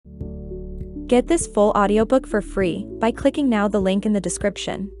Get this full audiobook for free by clicking now the link in the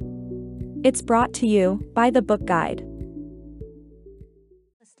description. It's brought to you by the Book Guide.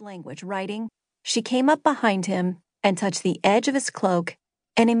 Language writing, she came up behind him and touched the edge of his cloak,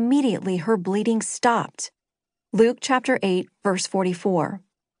 and immediately her bleeding stopped. Luke chapter 8, verse 44.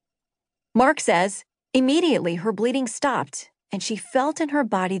 Mark says, immediately her bleeding stopped, and she felt in her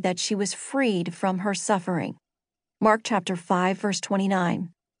body that she was freed from her suffering. Mark chapter 5, verse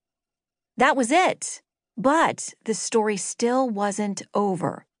 29. That was it, but the story still wasn't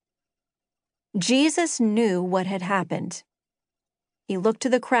over. Jesus knew what had happened. He looked to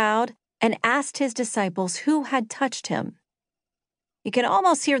the crowd and asked his disciples who had touched him. You can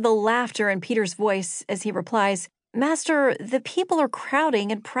almost hear the laughter in Peter's voice as he replies, "Master, the people are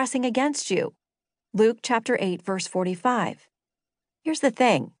crowding and pressing against you." Luke chapter 8, verse 45. Here's the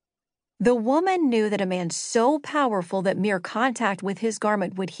thing. The woman knew that a man so powerful that mere contact with his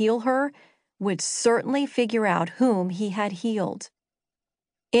garment would heal her would certainly figure out whom he had healed.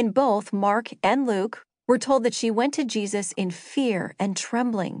 In both Mark and Luke, we're told that she went to Jesus in fear and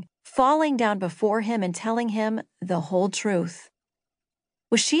trembling, falling down before him and telling him the whole truth.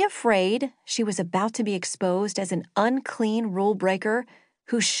 Was she afraid she was about to be exposed as an unclean rule breaker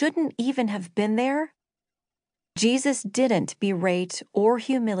who shouldn't even have been there? Jesus didn't berate or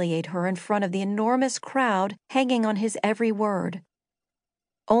humiliate her in front of the enormous crowd hanging on his every word.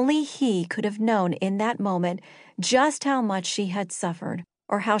 Only he could have known in that moment just how much she had suffered,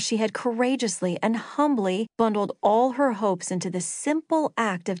 or how she had courageously and humbly bundled all her hopes into the simple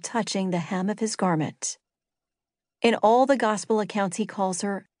act of touching the hem of his garment. In all the gospel accounts, he calls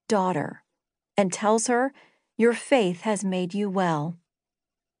her daughter and tells her, "Your faith has made you well."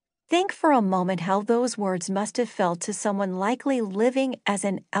 Think for a moment how those words must have felt to someone likely living as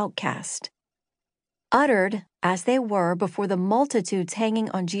an outcast. Uttered, as they were, before the multitudes hanging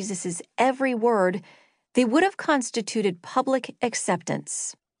on Jesus' every word, they would have constituted public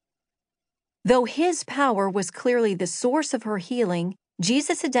acceptance. Though his power was clearly the source of her healing,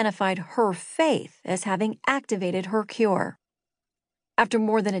 Jesus identified her faith as having activated her cure. After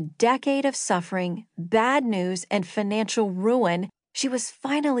more than a decade of suffering, bad news, and financial ruin, she was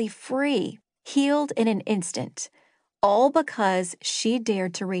finally free, healed in an instant, all because she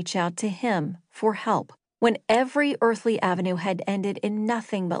dared to reach out to him for help when every earthly avenue had ended in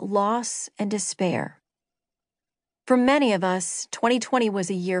nothing but loss and despair. For many of us, 2020 was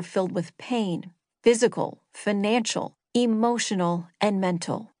a year filled with pain, physical, financial, emotional, and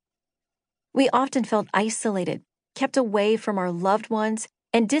mental. We often felt isolated, kept away from our loved ones,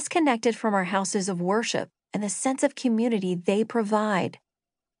 and disconnected from our houses of worship and the sense of community they provide.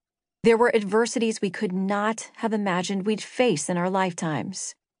 There were adversities we could not have imagined we'd face in our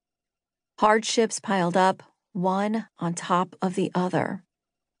lifetimes. Hardships piled up, one on top of the other.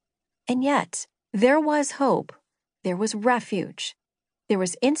 And yet, there was hope, there was refuge, there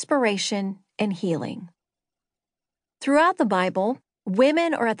was inspiration and healing. Throughout the Bible,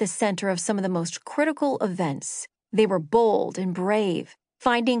 women are at the center of some of the most critical events. They were bold and brave,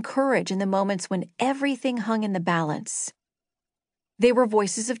 finding courage in the moments when everything hung in the balance. They were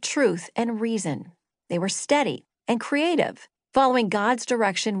voices of truth and reason. They were steady and creative, following God's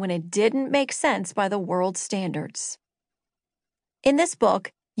direction when it didn't make sense by the world's standards. In this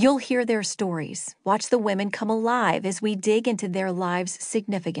book, you'll hear their stories, watch the women come alive as we dig into their lives'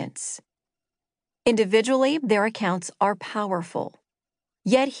 significance. Individually, their accounts are powerful.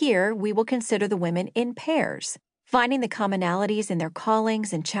 Yet here, we will consider the women in pairs, finding the commonalities in their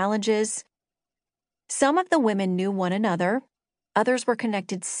callings and challenges. Some of the women knew one another. Others were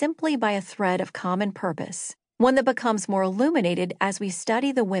connected simply by a thread of common purpose, one that becomes more illuminated as we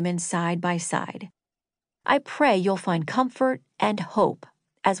study the women side by side. I pray you'll find comfort and hope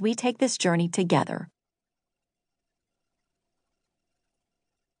as we take this journey together.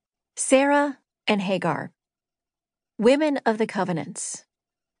 Sarah and Hagar, women of the covenants.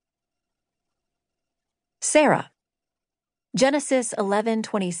 Sarah, Genesis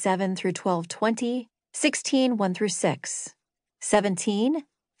 11:27 through 12:20, 16:1 through 6, 17,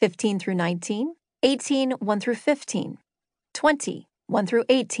 15 through 19, 18, 1 through 15, 20, 1 through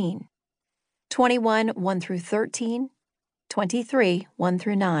 18, 21, 1 through 13, 23, 1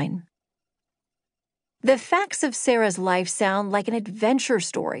 through 9. The facts of Sarah's life sound like an adventure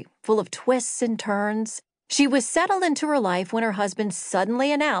story, full of twists and turns. She was settled into her life when her husband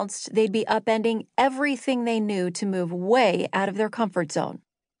suddenly announced they'd be upending everything they knew to move way out of their comfort zone.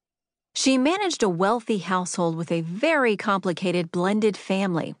 She managed a wealthy household with a very complicated blended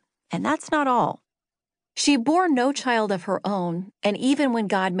family, and that's not all. She bore no child of her own, and even when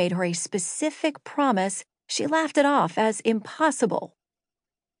God made her a specific promise, she laughed it off as impossible.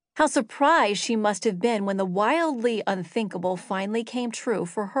 How surprised she must have been when the wildly unthinkable finally came true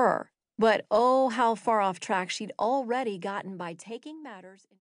for her. But oh, how far off track she'd already gotten by taking matters